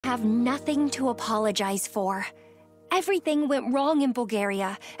have nothing to apologize for. Everything went wrong in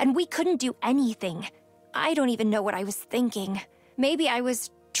Bulgaria, and we couldn't do anything. I don't even know what I was thinking. Maybe I was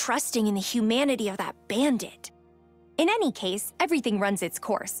trusting in the humanity of that bandit. In any case, everything runs its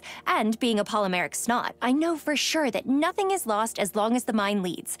course, and being a polymeric snot, I know for sure that nothing is lost as long as the mind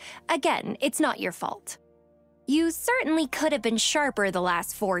leads. Again, it's not your fault. You certainly could have been sharper the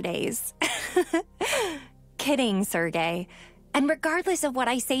last 4 days. Kidding, Sergey. And regardless of what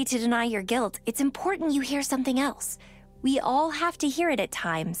I say to deny your guilt, it's important you hear something else. We all have to hear it at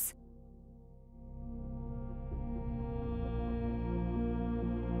times.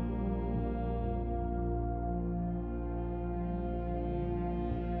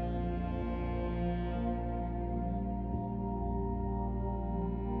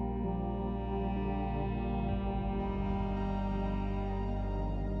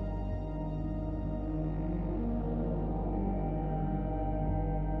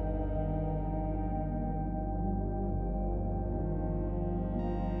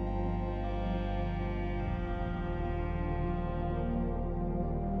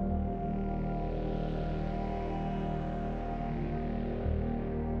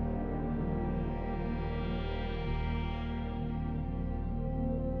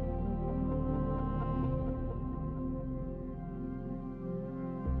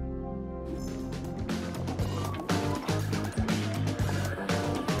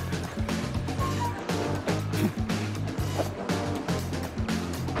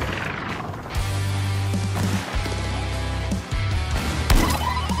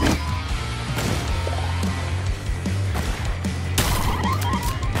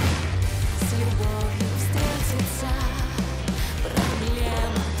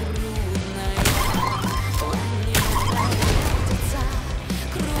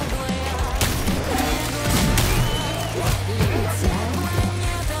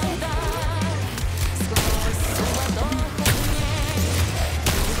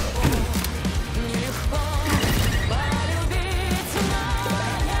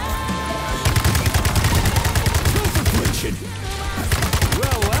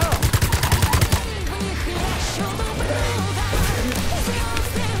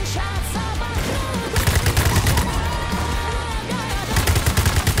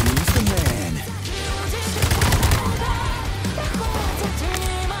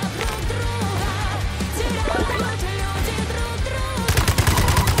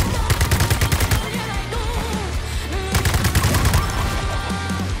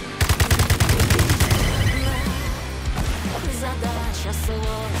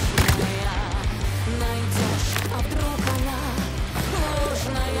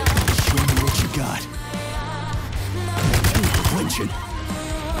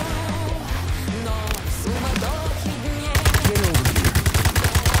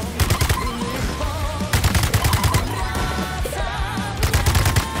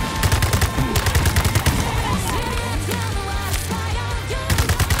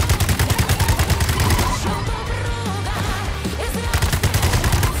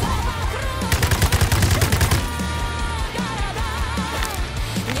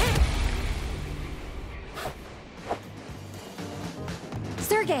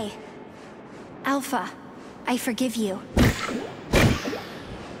 Sergey! Alpha, I forgive you.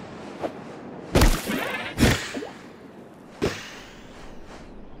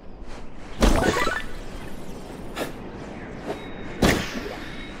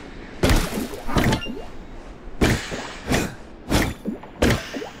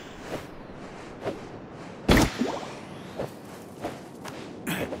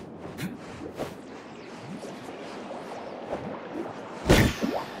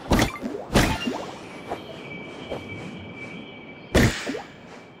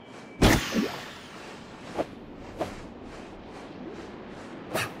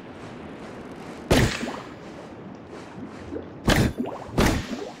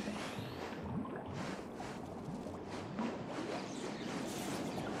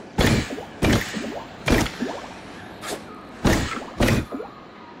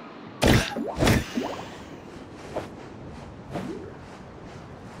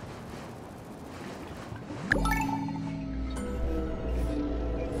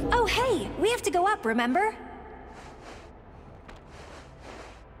 Oh, hey! We have to go up, remember?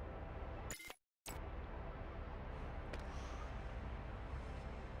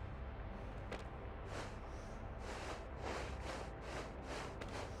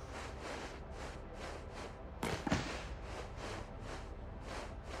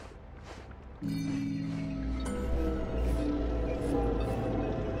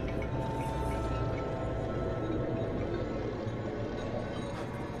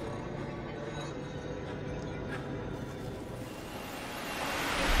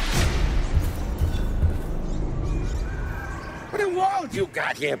 world you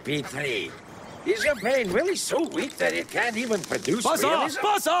got here, P3? Is your brain really so weak that it can't even produce realism?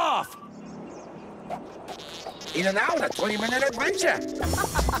 Buzz off! In an hour, 20-minute adventure.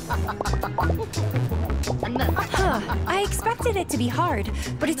 I expected it to be hard,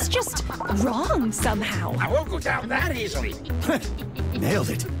 but it's just wrong somehow. I won't go down that easily. Nailed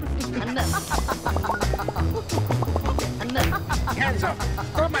it. Hands up.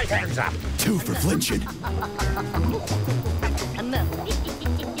 Throw my hands up. 2 for flinching.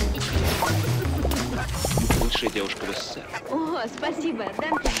 Лучшая девушка в СССР. О, спасибо,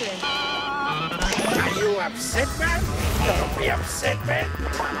 Dankeschön. Are you upset, man? Don't be upset, man.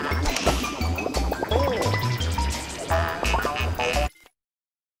 Oh.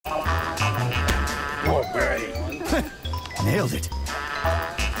 Oh, Bertie. Nailed it.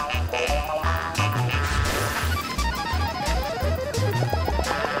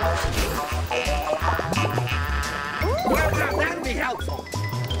 Well, now that'll be helpful.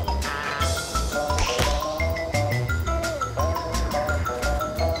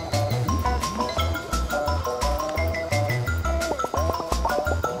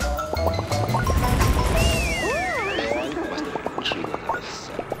 Лучшие глаза в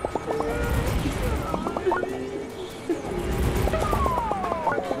СССР.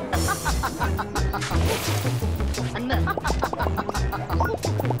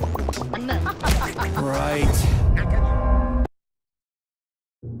 Right.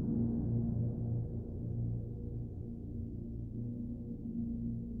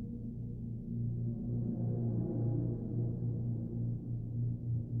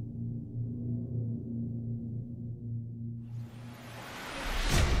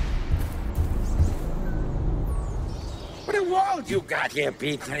 What a world you got here,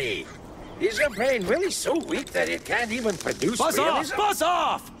 P3. Is your brain really so weak that it can't even produce realism? Buzz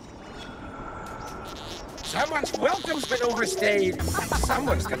off! Someone's welcome's been overstayed.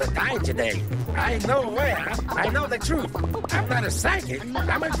 Someone's gonna die today. I know where. I know the truth. I'm not a psychic.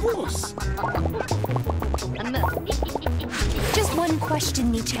 I'm a goose. Just one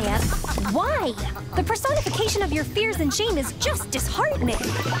question, Nietzsche. Why? The personification of your fears and shame is just disheartening.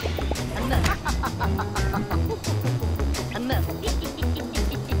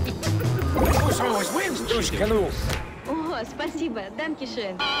 Goose always wins, douche canoe. О, спасибо,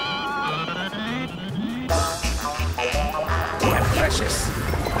 Dankeschön. What precious.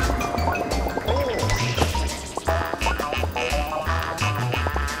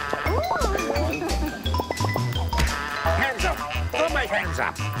 Hands up. Throw my hands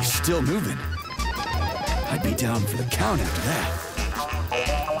up. You're still moving. I'd be down for the count after that.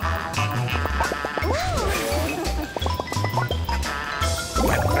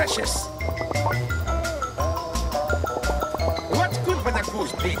 What precious. What's good for the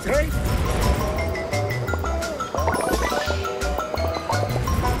goose, P3?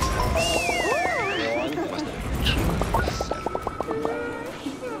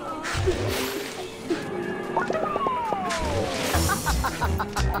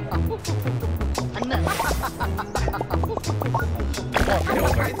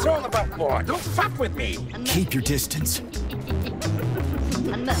 It's all about war. Don't fuck with me. Keep your distance.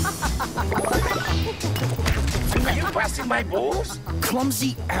 Are you busting my balls?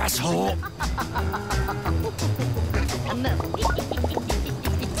 Clumsy asshole.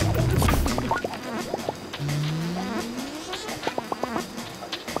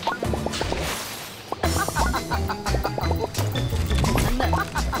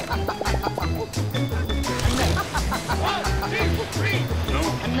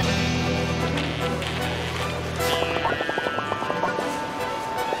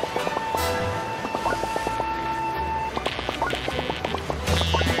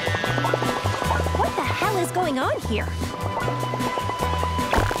 What the hell is going on here?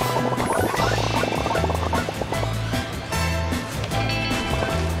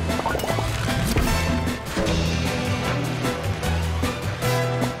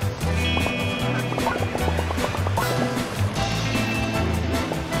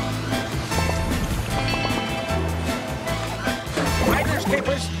 Riders,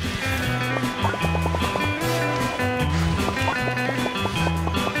 capers.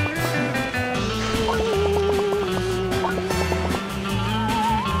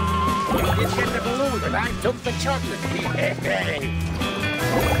 You didn't get the balloon, and I took the chocolate. Hey.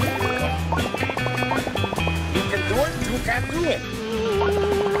 You can do it, you can do it.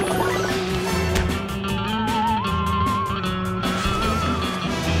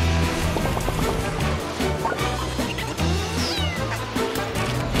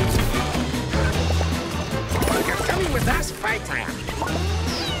 You're coming with us, fighter.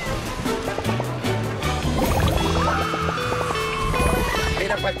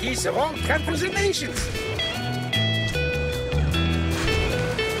 the geese of all countries and nations.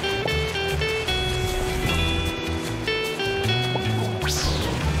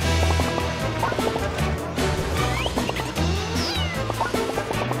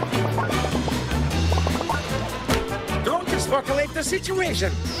 Don't escalate the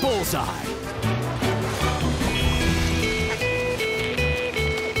situation. Bullseye.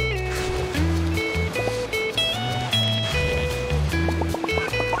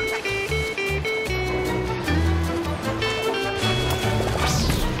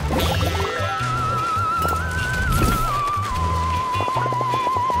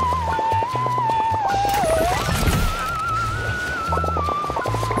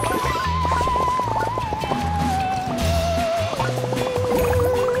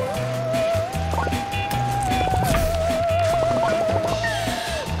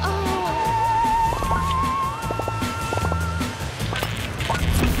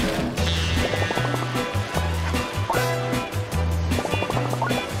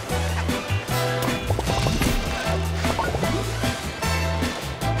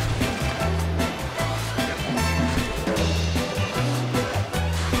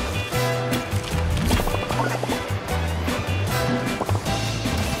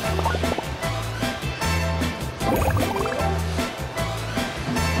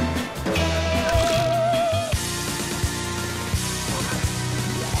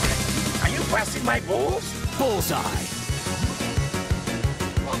 Busting my balls? Bullseye.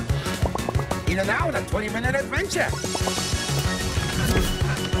 In and out, a 20-minute adventure.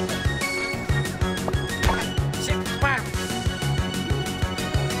 Sit back.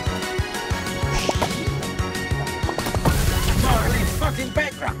 Morally fucking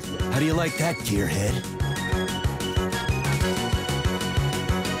bankrupt. How do you like that, gearhead?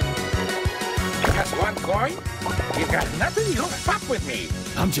 Just one coin? You got nothing, you don't fuck with me.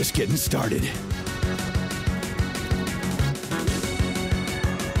 I'm just getting started.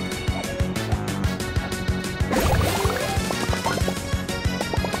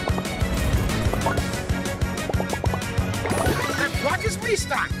 The clock is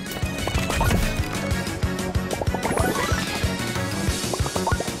restocked.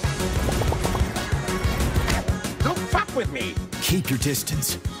 Don't fuck with me. Keep your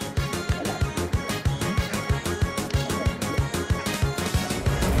distance.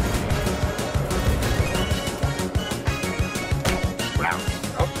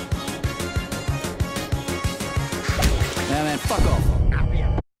 Man, fuck off.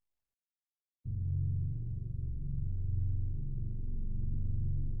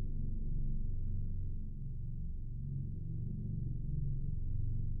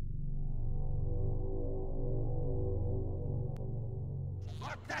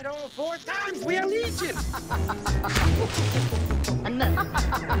 Fuck that all 4 times, we are legion.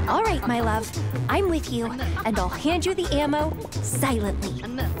 All right, my love. I'm with you, and I'll hand you the ammo silently.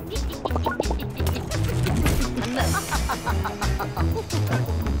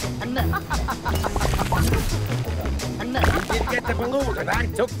 You did get the balloon, and I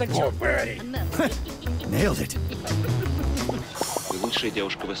took the joke, Birdie. Nailed it. Вы лучшая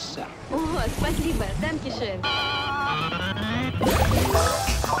девушка в СССР. О, спасибо, Dankeschön.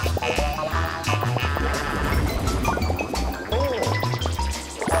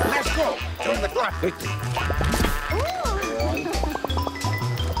 Let's go. Turn the clock quickly.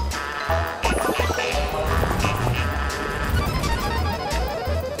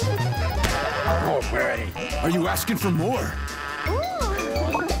 Oh, Birdie. Are you asking for more?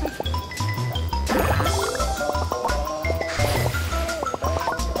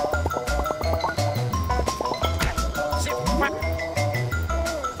 Sit back.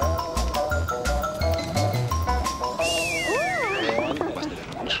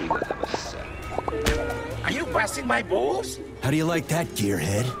 Are you busting my balls? How do you like that,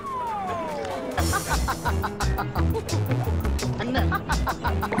 gearhead?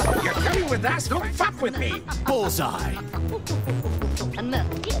 You're coming with us? Don't fuck with me. Bullseye.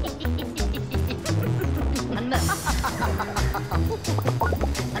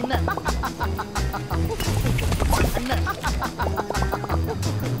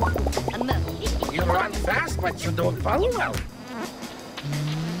 You run fast, but you don't follow well.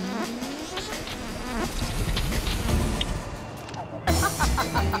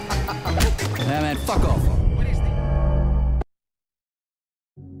 Man, fuck off.